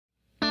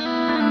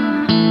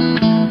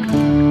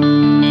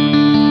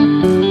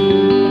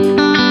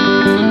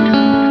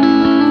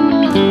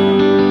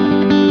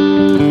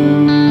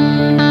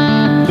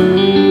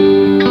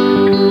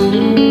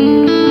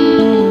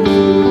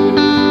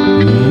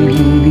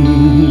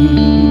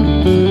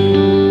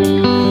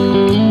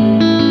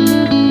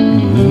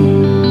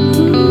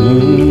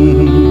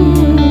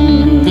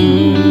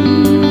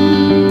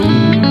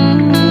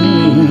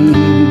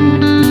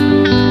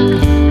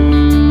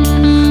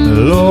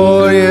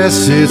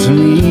it's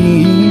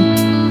me.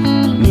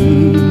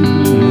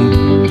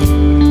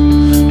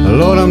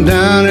 Lord, I'm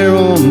down here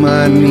on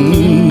my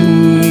knees.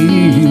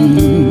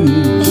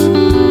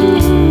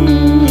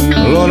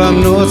 Lord, I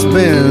know it's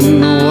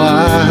been a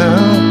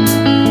while.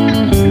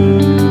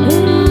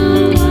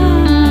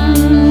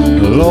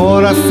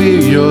 Lord, I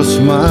feel your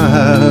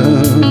smile.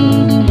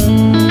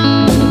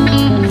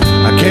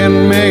 I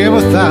can't make it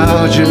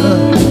without you.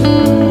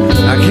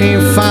 I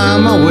can't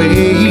find my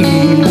way.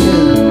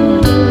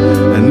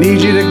 I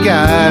need you to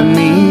guide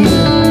me.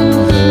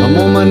 I'm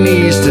on my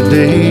knees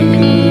today.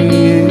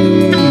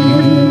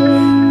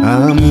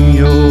 I'm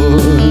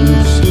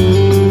yours.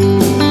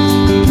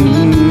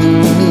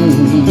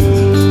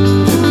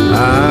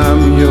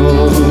 I'm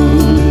yours.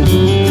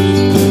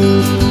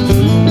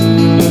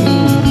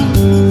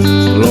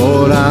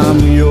 Lord, I'm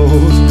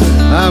yours.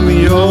 I'm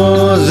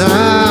yours.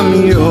 I'm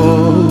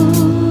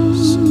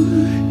yours.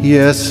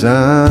 Yes,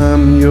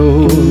 I'm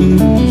yours.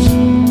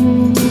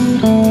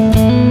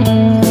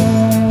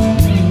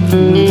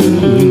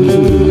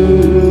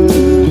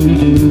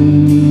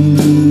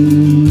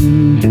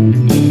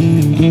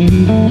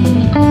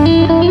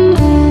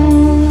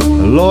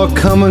 Lord,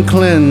 come and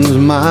cleanse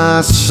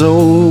my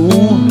soul.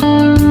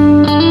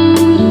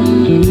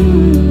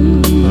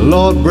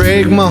 Lord,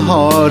 break my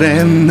heart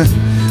and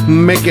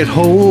make it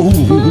whole.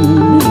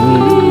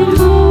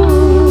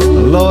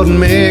 Lord,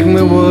 make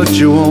me what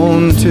you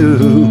want to.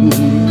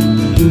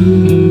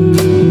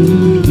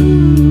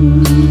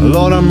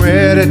 Lord, I'm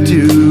ready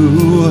to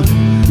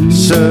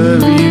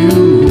serve you.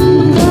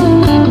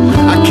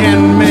 I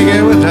can't make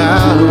it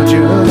without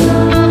you.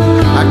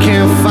 I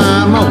can't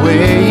find my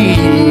way.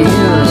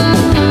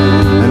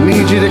 I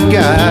need you to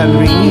guide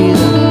me.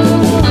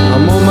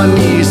 I'm on my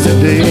knees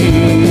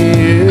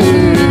today.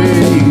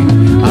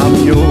 I'm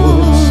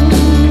yours.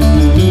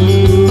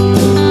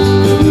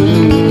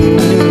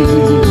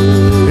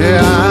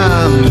 Yeah,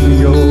 I'm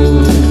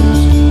yours.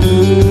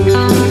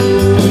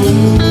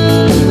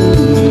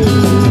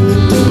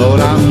 Lord,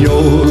 I'm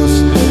yours.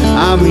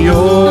 I'm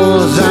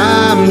yours.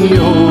 I'm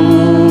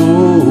yours.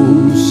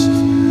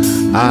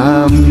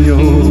 I'm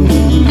yours.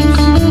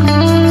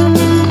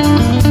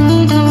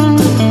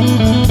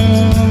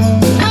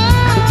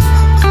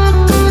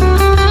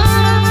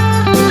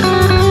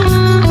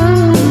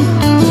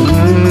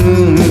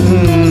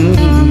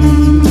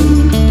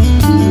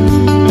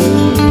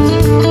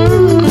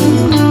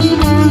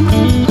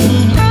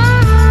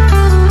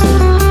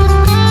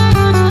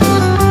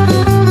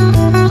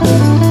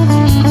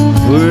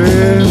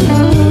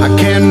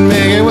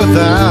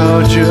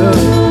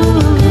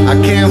 I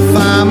can't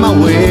find my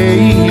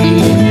way.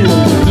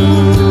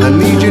 I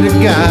need you to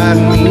guide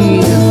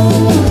me.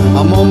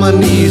 I'm on my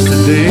knees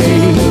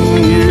today.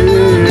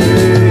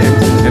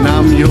 Yeah. And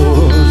I'm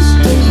yours.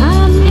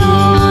 I'm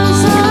yours.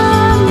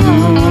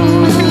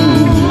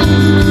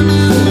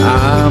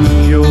 I'm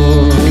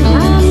yours.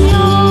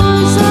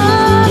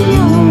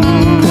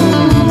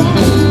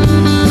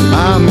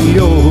 I'm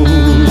yours.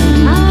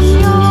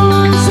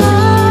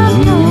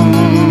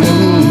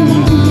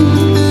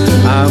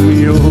 I'm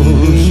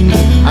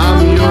yours.